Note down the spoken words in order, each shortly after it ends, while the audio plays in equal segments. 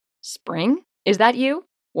Spring? Is that you?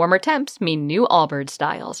 Warmer temps mean new Allbirds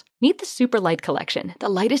styles. Meet the Super Light Collection, the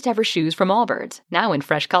lightest ever shoes from Allbirds, now in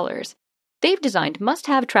fresh colors. They've designed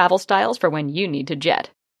must-have travel styles for when you need to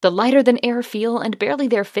jet. The lighter-than-air feel and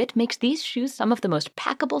barely-there fit makes these shoes some of the most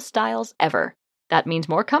packable styles ever. That means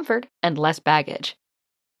more comfort and less baggage.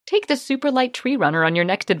 Take the Super Light Tree Runner on your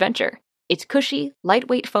next adventure. Its cushy,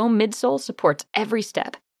 lightweight foam midsole supports every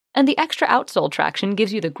step, and the extra outsole traction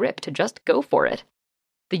gives you the grip to just go for it.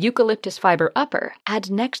 The eucalyptus fiber upper adds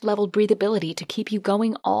next-level breathability to keep you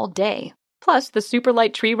going all day. Plus, the Super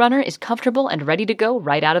Light Tree Runner is comfortable and ready to go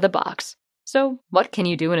right out of the box. So, what can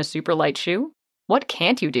you do in a super light shoe? What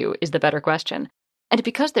can't you do is the better question. And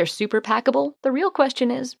because they're super packable, the real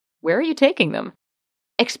question is, where are you taking them?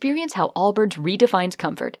 Experience how Allbirds redefines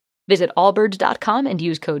comfort. Visit allbirds.com and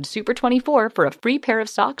use code SUPER24 for a free pair of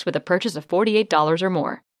socks with a purchase of $48 or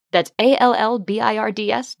more. That's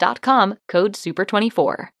ALLBIRDS.com, code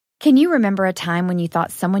SUPER24. Can you remember a time when you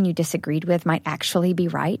thought someone you disagreed with might actually be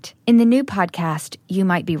right? In the new podcast, You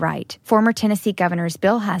Might Be Right, former Tennessee Governors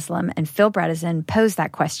Bill Haslam and Phil Bredesen pose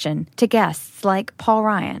that question to guests like Paul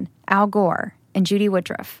Ryan, Al Gore, and Judy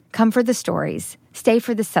Woodruff. Come for the stories, stay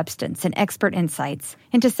for the substance and expert insights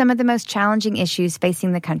into some of the most challenging issues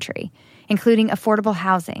facing the country, including affordable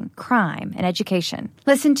housing, crime, and education.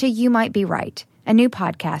 Listen to You Might Be Right, a new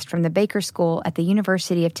podcast from the Baker School at the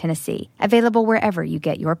University of Tennessee, available wherever you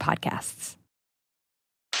get your podcasts.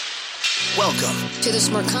 Welcome to the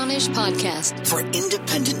Smirconish Podcast for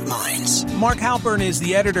independent minds. Mark Halperin is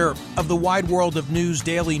the editor of the Wide World of News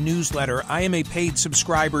daily newsletter. I am a paid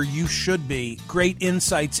subscriber. You should be. Great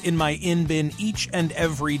insights in my in-bin each and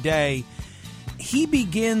every day. He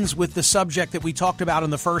begins with the subject that we talked about in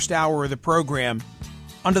the first hour of the program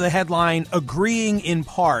under the headline, Agreeing in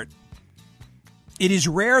Part. It is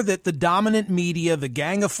rare that the dominant media, the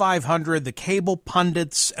Gang of 500, the cable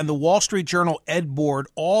pundits, and the Wall Street Journal Ed Board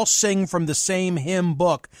all sing from the same hymn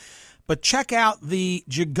book. But check out the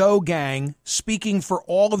Jago Gang speaking for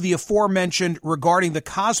all of the aforementioned regarding the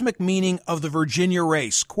cosmic meaning of the Virginia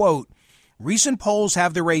race. Quote, recent polls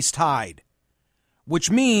have the race tied,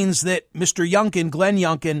 which means that Mr. Younkin, Glenn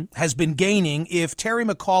Younkin, has been gaining. If Terry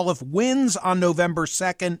McAuliffe wins on November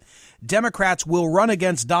 2nd, Democrats will run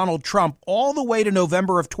against Donald Trump all the way to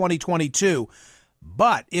November of 2022.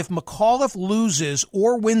 But if McAuliffe loses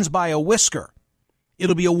or wins by a whisker,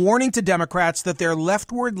 it'll be a warning to Democrats that their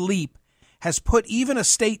leftward leap has put even a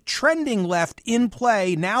state trending left in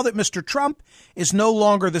play now that Mr. Trump is no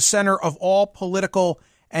longer the center of all political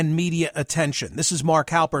and media attention. This is Mark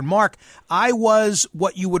Halperin. Mark, I was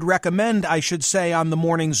what you would recommend, I should say, on the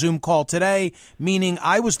morning Zoom call today, meaning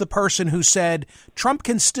I was the person who said Trump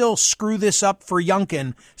can still screw this up for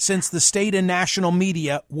Younkin since the state and national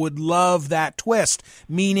media would love that twist,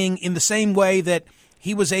 meaning in the same way that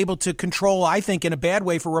he was able to control, I think in a bad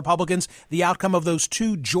way for Republicans, the outcome of those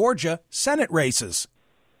two Georgia Senate races.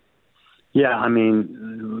 Yeah, I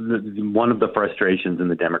mean, one of the frustrations in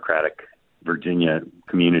the Democratic Virginia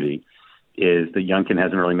community is that Younkin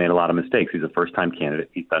hasn't really made a lot of mistakes. He's a first-time candidate.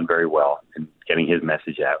 He's done very well in getting his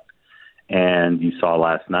message out. And you saw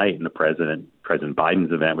last night in the President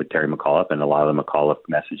Biden's event with Terry McAuliffe and a lot of the McAuliffe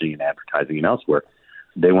messaging and advertising and elsewhere,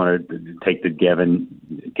 they want to take the Gavin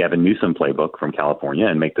Newsom playbook from California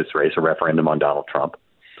and make this race a referendum on Donald Trump.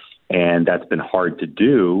 And that's been hard to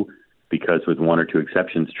do because with one or two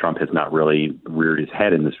exceptions, Trump has not really reared his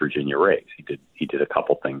head in this Virginia race. He did a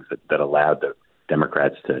couple things that allowed the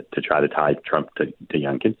Democrats to try to tie Trump to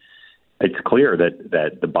Younkin. It's clear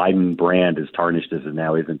that the Biden brand, as tarnished as it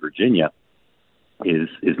now is in Virginia, is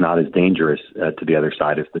not as dangerous to the other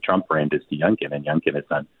side as the Trump brand is to Younkin. And Younkin has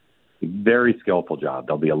done a very skillful job.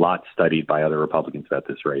 There'll be a lot studied by other Republicans about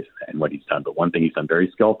this race and what he's done. But one thing he's done very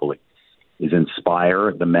skillfully is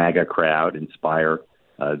inspire the MAGA crowd, inspire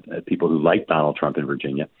people who like Donald Trump in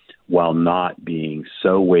Virginia, while not being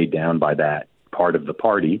so weighed down by that part of the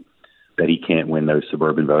party that he can't win those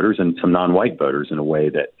suburban voters and some non-white voters in a way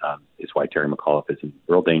that is why Terry McAuliffe is in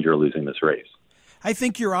real danger of losing this race. I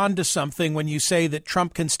think you're onto something when you say that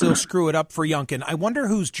Trump can still screw it up for Younkin. I wonder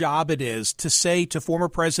whose job it is to say to former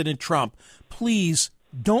President Trump, please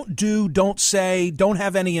don't say, don't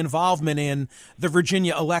have any involvement in the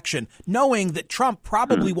Virginia election, knowing that Trump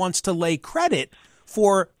probably wants to lay credit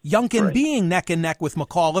for Younkin being neck and neck with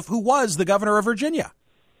McAuliffe, who was the governor of Virginia.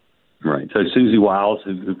 Right. So Susie Wiles,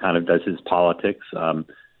 who kind of does his politics,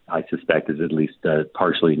 I suspect is at least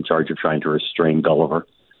partially in charge of trying to restrain Gulliver,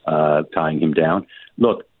 tying him down.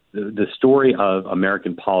 Look, the story of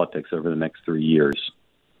American politics over the next 3 years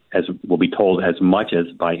will be told as much as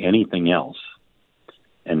by anything else,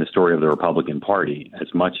 and the story of the Republican Party as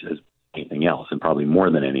much as anything else, and probably more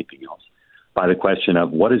than anything else, by the question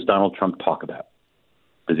of what does Donald Trump talk about?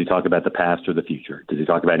 Does he talk about the past or the future? Does he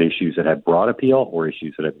talk about issues that have broad appeal or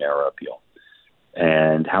issues that have narrow appeal?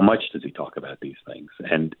 And how much does he talk about these things?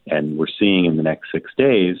 And we're seeing in the next 6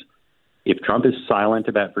 days, if Trump is silent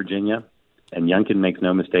about Virginia and Younkin makes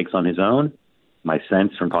no mistakes on his own, my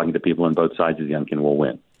sense from talking to people on both sides is Younkin will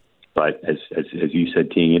win. But as you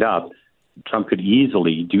said, teeing it up, Trump could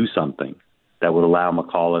easily do something that would allow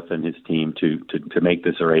McAuliffe and his team to make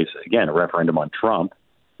this a race, again, a referendum on Trump,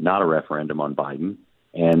 not a referendum on Biden.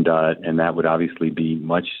 And that would obviously be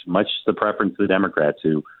much the preference of the Democrats,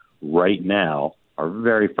 who right now are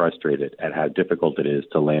very frustrated at how difficult it is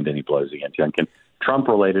to land any blows against Younkin,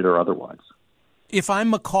 Trump-related or otherwise. If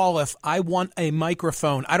I'm McAuliffe, I want a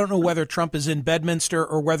microphone. I don't know whether Trump is in Bedminster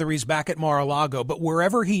or whether he's back at Mar-a-Lago, but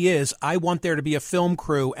wherever he is, I want there to be a film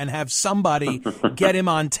crew and have somebody get him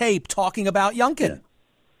on tape talking about Younkin.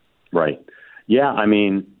 Right. Yeah, I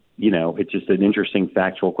mean, it's just an interesting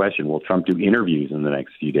factual question. Will Trump do interviews in the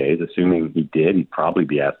next few days? Assuming he did, he'd probably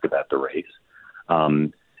be asked about the race.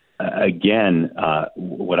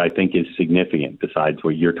 What I think is significant, besides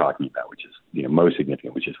what you're talking about, which is most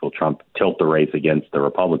significant, which is will Trump tilt the race against the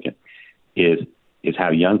Republican, is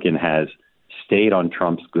how Younkin has stayed on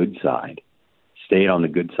Trump's good side, stayed on the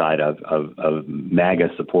good side of MAGA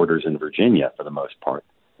supporters in Virginia for the most part,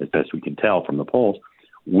 as best we can tell from the polls,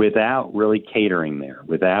 without really catering there,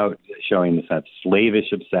 without showing this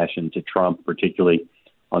slavish obsession to Trump, particularly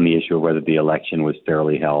on the issue of whether the election was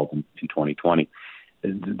fairly held in 2020.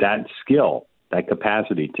 That skill, that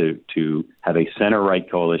capacity to have a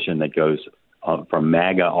center-right coalition that goes from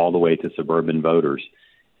MAGA all the way to suburban voters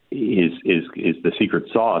is the secret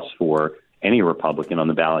sauce for any Republican on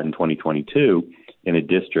the ballot in 2022 in a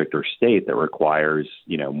district or state that requires,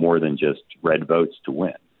 more than just red votes to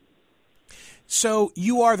win. So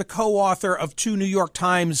you are the co-author of 2 New York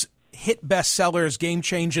Times hit bestsellers, Game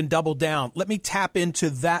Change and Double Down. Let me tap into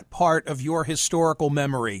that part of your historical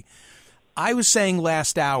memory. I was saying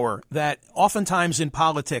last hour that oftentimes in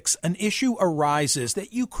politics, an issue arises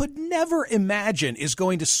that you could never imagine is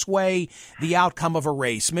going to sway the outcome of a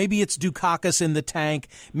race. Maybe it's Dukakis in the tank.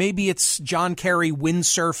 Maybe it's John Kerry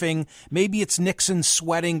windsurfing. Maybe it's Nixon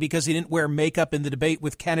sweating because he didn't wear makeup in the debate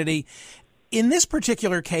with Kennedy. In this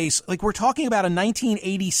particular case, we're talking about a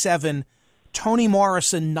 1987 Toni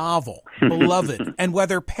Morrison novel, Beloved, and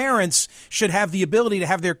whether parents should have the ability to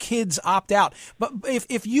have their kids opt out. But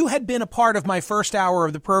if you had been a part of my first hour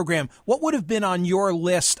of the program, what would have been on your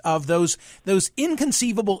list of those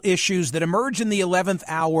inconceivable issues that emerge in the 11th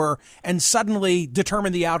hour and suddenly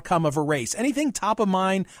determine the outcome of a race? Anything top of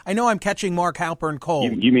mind? I know I'm catching Mark Halperin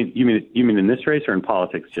cold. You mean in this race or in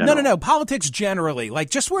politics generally? No, politics generally.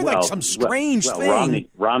 Some strange thing.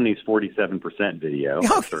 Romney's 47% video.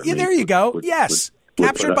 Yeah, there you go. Yes,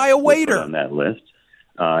 captured by a waiter on that list.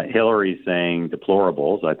 Hillary saying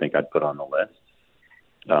deplorables, I think I'd put on the list.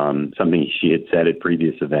 Something she had said at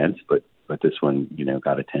previous events, but this one,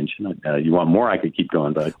 got attention. You want more? I could keep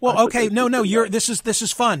going, but okay. No. This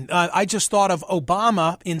is fun. I just thought of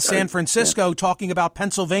Obama in San Francisco talking about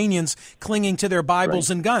Pennsylvanians clinging to their Bibles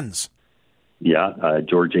and guns. Yeah,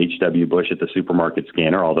 George H.W. Bush at the supermarket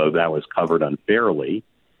scanner, although that was covered unfairly.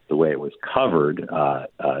 The way it was covered.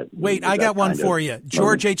 Wait, I got one for you.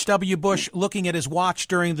 George H.W. Bush looking at his watch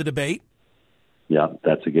during the debate. Yeah,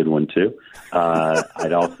 that's a good one too.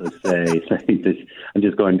 I'd also say this, I'm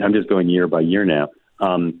just going year by year now.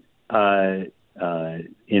 In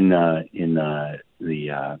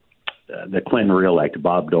the Clinton reelect,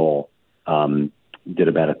 Bob Dole did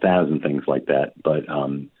about 1,000 things like that, but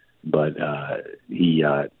he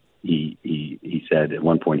said at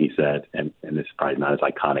one point, and this is probably not as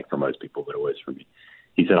iconic for most people, but it was for me.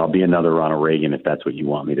 He said, "I'll be another Ronald Reagan if that's what you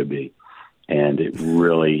want me to be." And it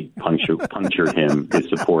really punctured him, his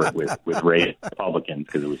support with Reagan Republicans,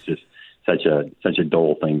 because it was just such a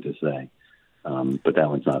Dole thing to say. But that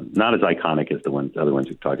one's not as iconic as the other ones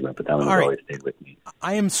we've talked about, but that one always stayed with me.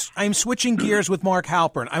 I am switching gears with Mark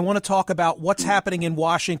Halperin. I want to talk about what's happening in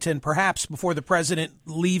Washington, perhaps before the president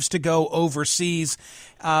leaves to go overseas.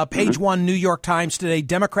 Page 1, New York Times today,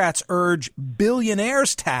 Democrats urge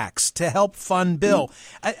billionaire's tax to help fund bill.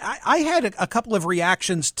 I had a couple of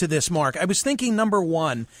reactions to this, Mark. I was thinking, number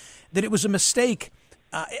one, that it was a mistake.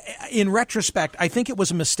 In retrospect, I think it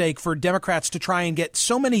was a mistake for Democrats to try and get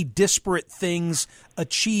so many disparate things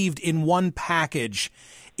achieved in one package.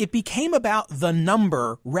 It became about the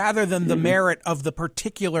number rather than the merit of the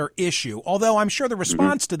particular issue, although I'm sure the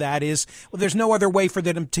response to that is, well, there's no other way for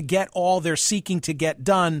them to get all they're seeking to get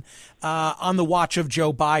done on the watch of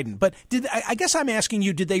Joe Biden. But I guess I'm asking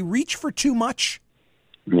you, did they reach for too much?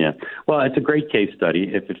 Yeah, well, it's a great case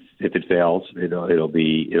study. If it fails, it'll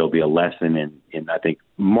be a lesson in I think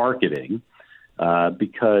marketing,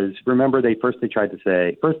 because remember they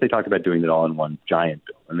talked about doing it all in one giant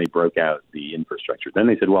bill, and they broke out the infrastructure. Then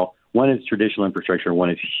they said, well, one is traditional infrastructure, and one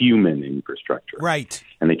is human infrastructure. Right.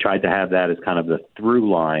 And they tried to have that as kind of the through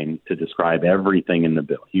line to describe everything in the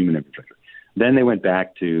bill, human infrastructure. Then they went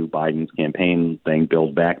back to Biden's campaign thing,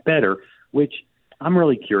 Build Back Better, which I'm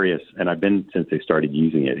really curious, and I've been since they started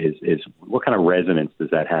using it, is what kind of resonance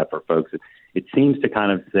does that have for folks? It seems to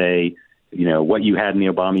kind of say, what you had in the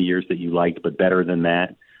Obama years that you liked, but better than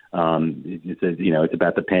that. It's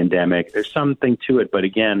about the pandemic. There's something to it, but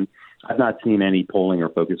again, I've not seen any polling or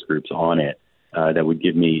focus groups on it that would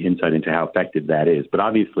give me insight into how effective that is. But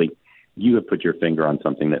obviously, you have put your finger on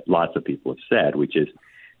something that lots of people have said, which is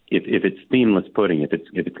if it's seamless pudding, if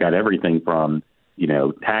it's got everything from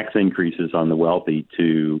tax increases on the wealthy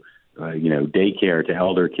to, daycare to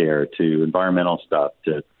elder care to environmental stuff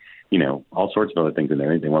to, all sorts of other things in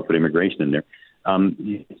there. They want to put immigration in there.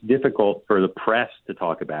 It's difficult for the press to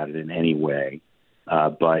talk about it in any way,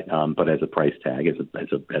 but as a price tag, as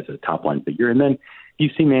a top line figure. And then you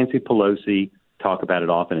see Nancy Pelosi talk about it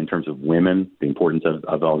often in terms of women, the importance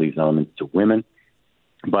of all these elements to women.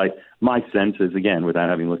 But my sense is, again, without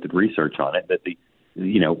having looked at research on it, that the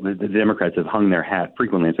Democrats have hung their hat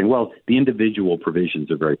frequently and saying, well, the individual provisions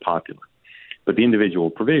are very popular. But the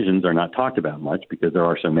individual provisions are not talked about much because there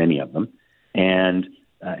are so many of them. And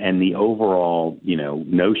the overall,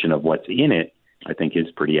 notion of what's in it, I think, is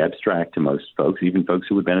pretty abstract to most folks, even folks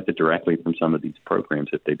who would benefit directly from some of these programs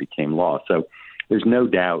if they became law. So there's no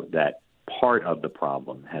doubt that part of the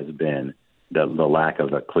problem has been the lack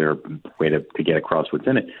of a clear way to get across what's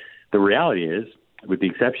in it. The reality is, with the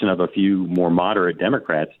exception of a few more moderate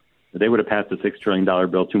Democrats, they would have passed a $6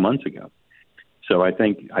 trillion bill 2 months ago. So I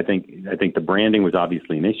think the branding was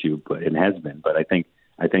obviously an issue, but it has been. But I think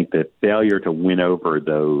the failure to win over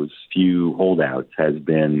those few holdouts has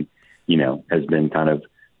been kind of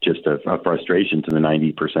just a frustration to the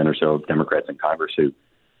 90% or so of Democrats in Congress who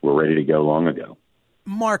were ready to go long ago.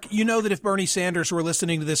 Mark, you know that if Bernie Sanders were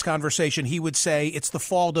listening to this conversation, he would say it's the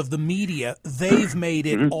fault of the media. They've made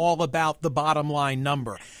it all about the bottom line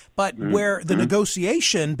number. But where the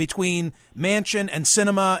negotiation between Manchin and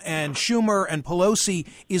Sinema and Schumer and Pelosi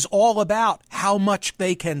is all about how much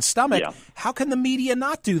they can stomach, how can the media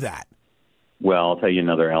not do that? Well, I'll tell you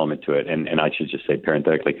another element to it, and I should just say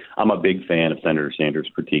parenthetically, I'm a big fan of Senator Sanders'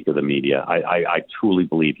 critique of the media. I truly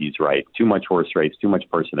believe he's right. Too much horse race, too much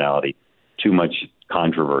personality, too much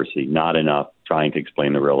controversy, not enough trying to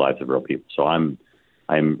explain the real lives of real people. So I'm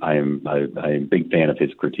a big fan of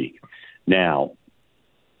his critique. Now,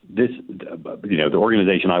 the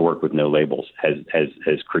organization I work with, No Labels, has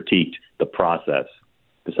critiqued the process.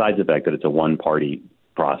 Besides the fact that it's a one-party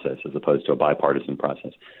process as opposed to a bipartisan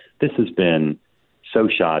process, this has been so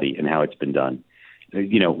shoddy in how it's been done.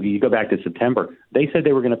 You go back to September, they said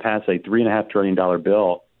they were going to pass a $3.5 trillion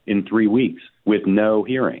bill in 3 weeks with no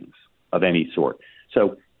hearings of any sort.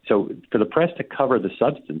 So for the press to cover the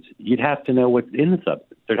substance, you'd have to know what's in the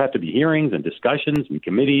substance. There'd have to be hearings and discussions and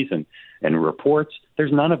committees and reports.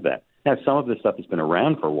 There's none of that. Now, some of this stuff has been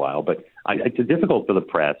around for a while, but it's difficult for the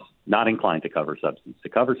press, not inclined to cover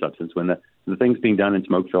substance when the thing's being done in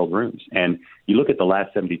smoke-filled rooms. And you look at the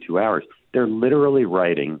last 72 hours, they're literally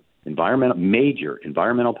writing major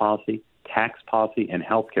environmental policy, tax policy, and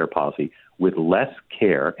healthcare policy with less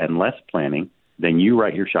care and less planning than you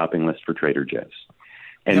write your shopping list for Trader Joe's.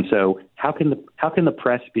 And so how can the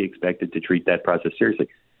press be expected to treat that process seriously?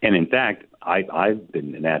 And in fact, I've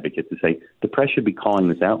been an advocate to say the press should be calling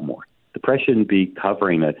this out more. The press shouldn't be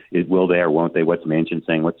covering will they or won't they, what's Manchin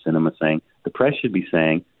saying, what's Sinema saying. The press should be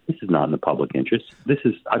saying, this is not in the public interest.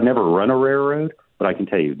 I've never run a railroad, but I can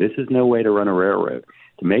tell you this is no way to run a railroad.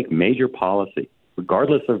 To make major policy,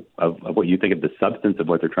 regardless of what you think of the substance of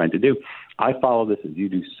what they're trying to do. I follow this as you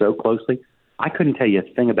do so closely. I couldn't tell you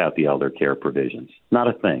a thing about the elder care provisions, not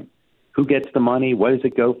a thing. Who gets the money? What does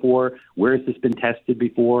it go for? Where has this been tested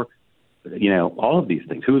before? All of these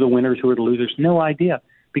things. Who are the winners? Who are the losers? No idea,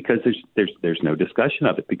 because there's no discussion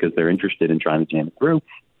of it, because they're interested in trying to jam it through.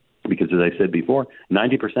 Because, as I said before,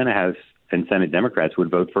 90% of House and Senate Democrats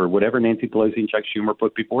would vote for whatever Nancy Pelosi and Chuck Schumer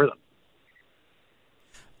put before them.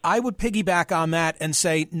 I would piggyback on that and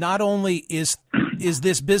say not only is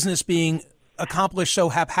this business being accomplished so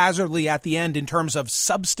haphazardly at the end in terms of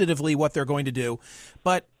substantively what they're going to do,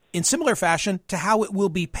 but in similar fashion to how it will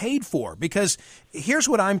be paid for. Because here's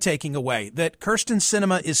what I'm taking away, that Kyrsten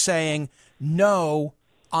Sinema is saying no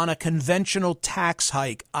on a conventional tax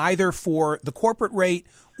hike, either for the corporate rate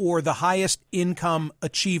or the highest income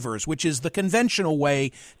achievers, which is the conventional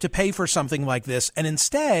way to pay for something like this, and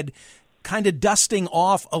instead kind of dusting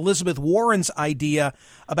off Elizabeth Warren's idea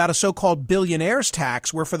about a so-called billionaire's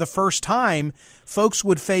tax, where for the first time, folks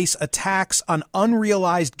would face a tax on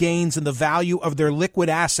unrealized gains in the value of their liquid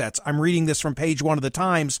assets. I'm reading this from page 1 of the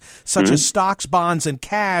Times, such as stocks, bonds, and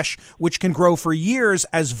cash, which can grow for years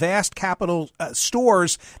as vast capital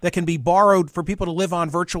stores that can be borrowed for people to live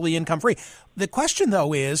on virtually income-free. The question,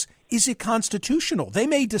 though, is it constitutional? They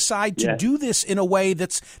may decide to do this in a way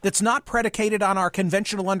that's not predicated on our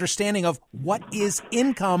conventional understanding of what is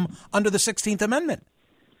income under the 16th Amendment.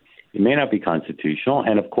 It may not be constitutional.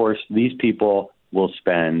 And, of course, these people will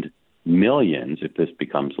spend millions, if this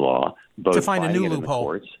becomes law, both to find a new in the loophole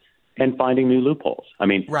courts and finding new loopholes. I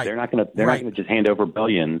mean, they're not going to just hand over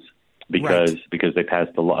billions because they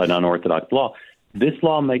passed an unorthodox law. This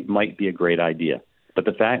law might be a great idea. But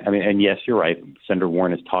the fact, I mean, and yes, you're right. Senator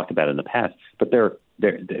Warren has talked about it in the past. But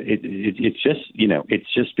it's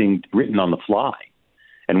just being written on the fly.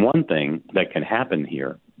 And one thing that can happen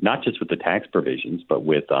here, not just with the tax provisions, but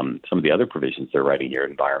with some of the other provisions they're writing here,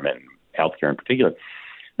 environment, and healthcare in particular,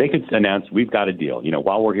 they could announce we've got a deal.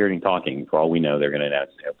 While we're here and talking, for all we know, they're going to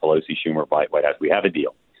announce Pelosi, Schumer, White House, we have a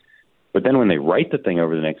deal. But then when they write the thing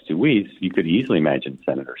over the next 2 weeks, you could easily imagine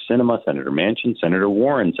Senator Sinema, Senator Manchin, Senator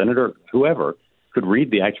Warren, Senator whoever could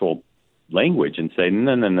read the actual language and say,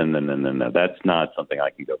 no, that's not something I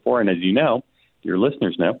can go for. And as you know, your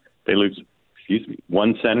listeners know, they lose,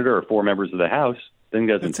 one senator or 4 members of the House, thing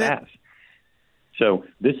doesn't pass. So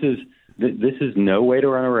this is no way to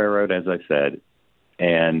run a railroad, as I said,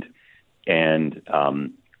 and the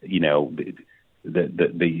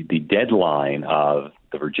deadline of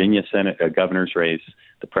the Virginia Senate governor's race,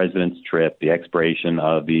 the president's trip, the expiration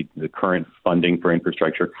of the current funding for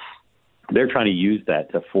infrastructure. They're trying to use that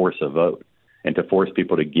to force a vote and to force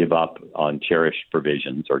people to give up on cherished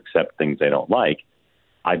provisions or accept things they don't like.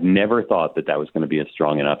 I've never thought that was going to be a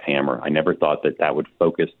strong enough hammer. I never thought that would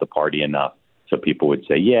focus the party enough so people would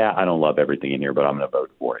say, yeah, I don't love everything in here, but I'm going to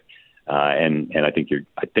vote for it. And I think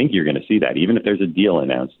you're going to see that. Even if there's a deal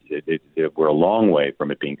announced, we're a long way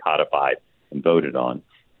from it being codified and voted on.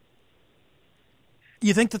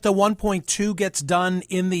 You think that the 1.2 gets done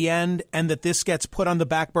in the end and that this gets put on the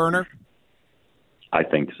back burner? I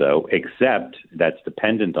think so, except that's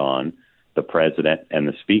dependent on the president and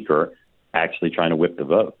the speaker actually trying to whip the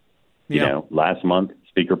vote. Last month,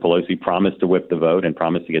 Speaker Pelosi promised to whip the vote and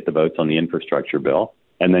promised to get the votes on the infrastructure bill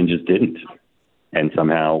and then just didn't, and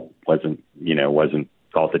somehow wasn't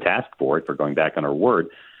called to task for it for going back on her word.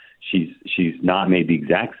 She's not made the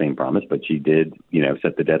exact same promise, but she did,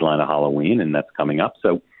 set the deadline of Halloween, and that's coming up.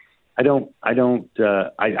 So I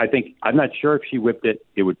think I'm not sure if she whipped it,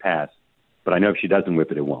 it would pass. But I know if she doesn't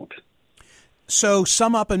whip it, it won't. So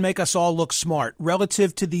sum up and make us all look smart.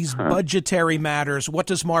 Relative to these budgetary matters, what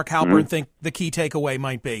does Mark Halperin think the key takeaway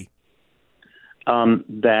might be?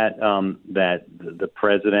 That the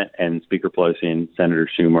president and Speaker Pelosi and Senator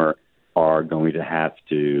Schumer are going to have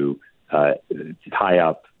to tie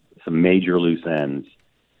up some major loose ends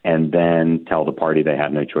and then tell the party they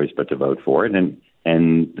have no choice but to vote for it.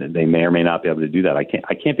 And they may or may not be able to do that. I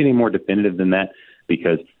can't be any more definitive than that,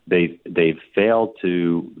 because they've failed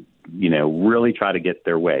to, really try to get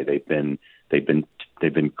their way. They've been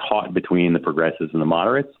caught between the progressives and the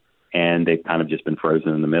moderates, and they've kind of just been frozen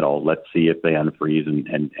in the middle. Let's see if they unfreeze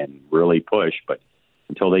and really push. But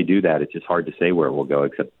until they do that, it's just hard to say where it will go,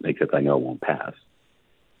 except I know it won't pass.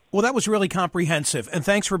 Well, that was really comprehensive, and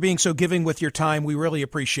thanks for being so giving with your time. We really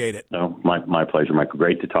appreciate it. No, my pleasure, Michael.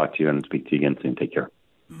 Great to talk to you and speak to you again soon. Take care.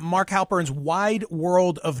 Mark Halperin's Wide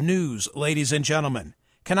World of News, ladies and gentlemen.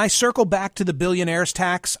 Can I circle back to the billionaire's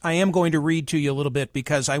tax? I am going to read to you a little bit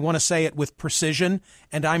because I want to say it with precision,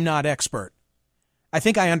 and I'm not expert. I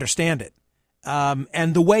think I understand it.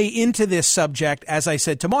 And the way into this subject, as I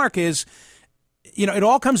said to Mark, is, it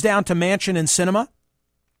all comes down to Manchin and Sinema.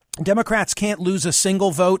 Democrats can't lose a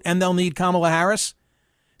single vote, and they'll need Kamala Harris.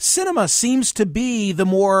 Sinema seems to be the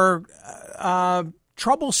more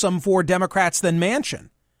troublesome for Democrats than Manchin.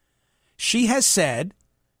 She has said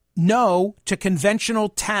no to conventional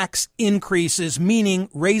tax increases, meaning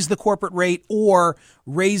raise the corporate rate or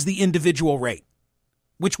raise the individual rate,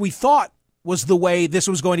 which we thought was the way this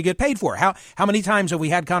was going to get paid for. How many times have we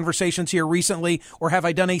had conversations here recently, or have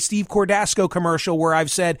I done a Steve Cordasco commercial where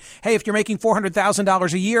I've said, hey, if you're making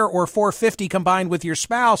 $400,000 a year or $450,000 combined with your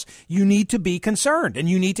spouse, you need to be concerned and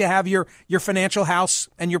you need to have your financial house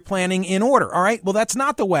and your planning in order. All right. Well, that's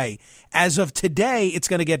not the way as of today it's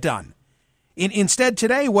going to get done. Instead,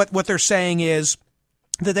 today, what they're saying is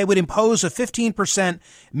that they would impose a 15%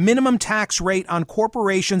 minimum tax rate on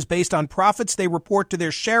corporations based on profits they report to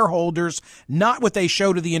their shareholders, not what they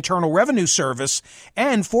show to the Internal Revenue Service.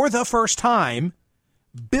 And for the first time,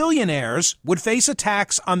 billionaires would face a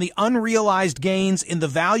tax on the unrealized gains in the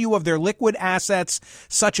value of their liquid assets,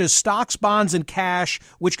 such as stocks, bonds, and cash,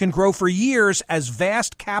 which can grow for years as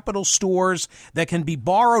vast capital stores that can be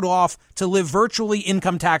borrowed off to live virtually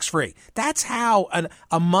income tax-free. That's how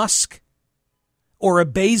a Musk or a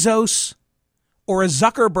Bezos or a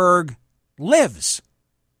Zuckerberg lives,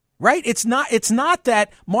 right? It's not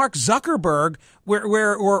that Mark Zuckerberg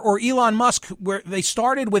or Elon Musk, where they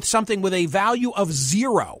started with something with a value of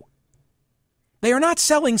zero. They are not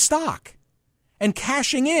selling stock and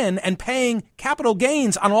cashing in and paying capital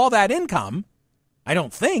gains on all that income, I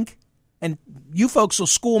don't think. And you folks will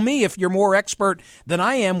school me if you're more expert than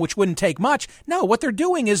I am, which wouldn't take much. No, what they're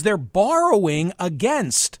doing is they're borrowing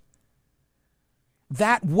against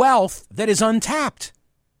that wealth that is untapped.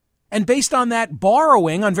 And based on that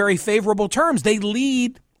borrowing on very favorable terms, they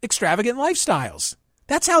lead extravagant lifestyles.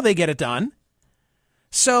 That's how they get it done.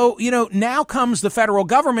 So, now comes the federal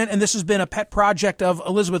government, and this has been a pet project of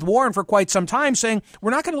Elizabeth Warren for quite some time, saying,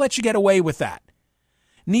 we're not going to let you get away with that.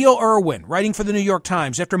 Neil Irwin, writing for the New York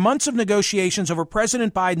Times, after months of negotiations over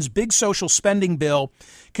President Biden's big social spending bill,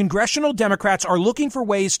 congressional Democrats are looking for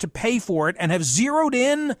ways to pay for it and have zeroed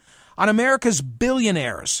in on America's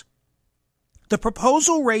billionaires. The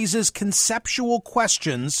proposal raises conceptual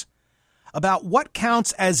questions about what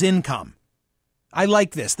counts as income. I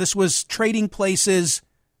like this. This was Trading Places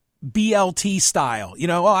BLT style.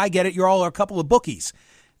 I get it. You're all a couple of bookies.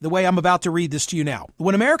 The way I'm about to read this to you now.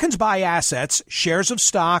 When Americans buy assets, shares of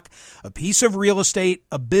stock, a piece of real estate,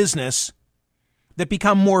 a business that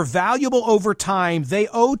become more valuable over time, they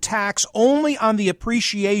owe tax only on the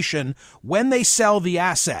appreciation when they sell the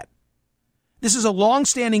asset. This is a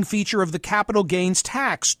long-standing feature of the capital gains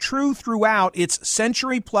tax, true throughout its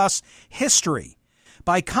century-plus history.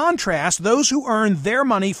 By contrast, those who earn their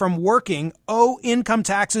money from working owe income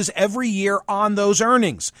taxes every year on those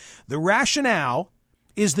earnings. The rationale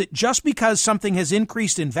is that just because something has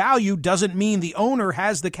increased in value doesn't mean the owner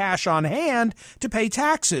has the cash on hand to pay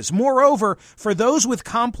taxes. Moreover, for those with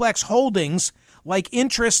complex holdings, like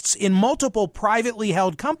interests in multiple privately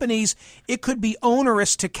held companies, it could be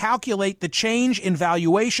onerous to calculate the change in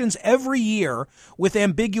valuations every year with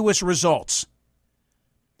ambiguous results.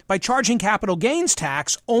 By charging capital gains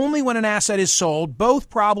tax only when an asset is sold, both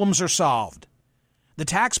problems are solved. The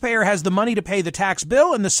taxpayer has the money to pay the tax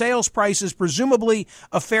bill, and the sales price is presumably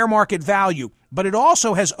a fair market value. But it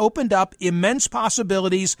also has opened up immense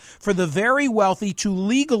possibilities for the very wealthy to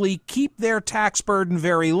legally keep their tax burden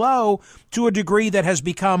very low to a degree that has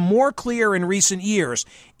become more clear in recent years.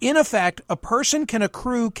 In effect, a person can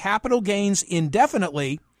accrue capital gains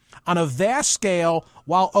indefinitely on a vast scale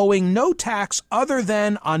while owing no tax other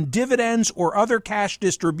than on dividends or other cash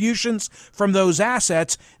distributions from those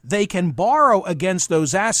assets. They can borrow against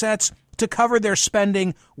those assets to cover their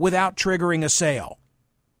spending without triggering a sale.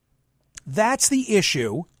 That's the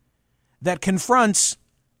issue that confronts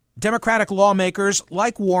Democratic lawmakers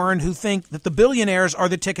like Warren, who think that the billionaires are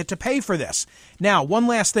the ticket to pay for this. Now, one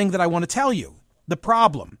last thing that I want to tell you. The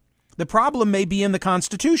problem may be in the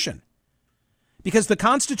Constitution. Because the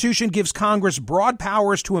Constitution gives Congress broad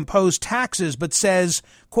powers to impose taxes, but says,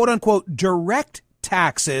 quote unquote, direct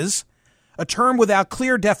taxes, a term without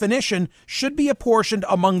clear definition, should be apportioned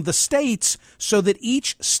among the states so that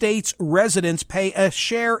each state's residents pay a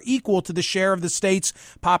share equal to the share of the state's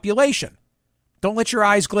population. Don't let your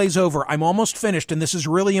eyes glaze over. I'm almost finished, and this is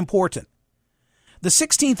really important. The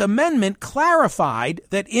 16th Amendment clarified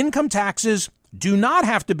that income taxes do not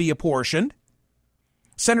have to be apportioned.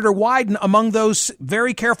 Senator Wyden, among those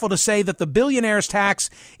very careful to say that the billionaire's tax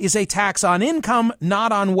is a tax on income,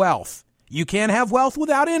 not on wealth. You can't have wealth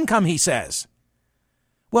without income, he says.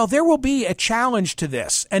 Well, there will be a challenge to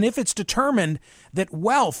this, and if it's determined that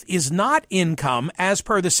wealth is not income as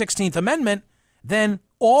per the 16th Amendment, then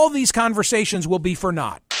all these conversations will be for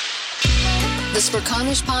naught. The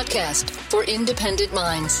Smerconish Podcast for independent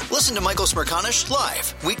minds. Listen to Michael Smerconish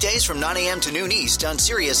live weekdays from 9 a.m. to noon East on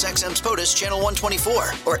Sirius XM's POTUS Channel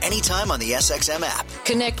 124 or anytime on the SXM app.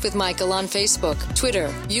 Connect with Michael on Facebook, Twitter,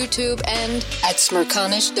 YouTube, and at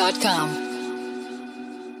Smerconish.com.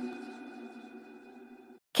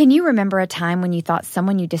 Can you remember a time when you thought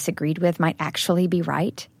someone you disagreed with might actually be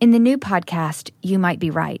right? In the new podcast, You Might Be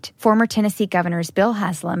Right, former Tennessee Governors Bill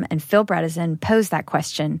Haslam and Phil Bredesen pose that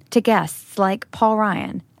question to guests like Paul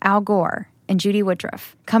Ryan, Al Gore, and Judy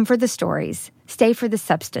Woodruff. Come for the stories, stay for the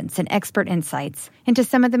substance and expert insights into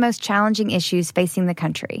some of the most challenging issues facing the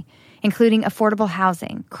country. including affordable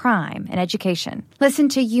housing, crime, and education. Listen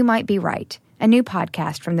to You Might Be Right, a new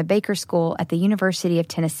podcast from the Baker School at the University of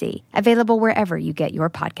Tennessee, available wherever you get your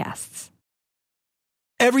podcasts.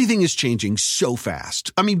 Everything is changing so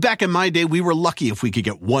fast. I mean, back in my day, we were lucky if we could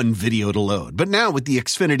get one video to load. But now with the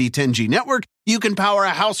Xfinity 10G network, you can power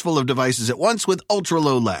a house full of devices at once with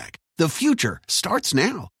ultra-low lag. The future starts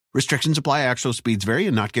now. Restrictions apply. Actual speeds vary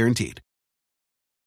and not guaranteed.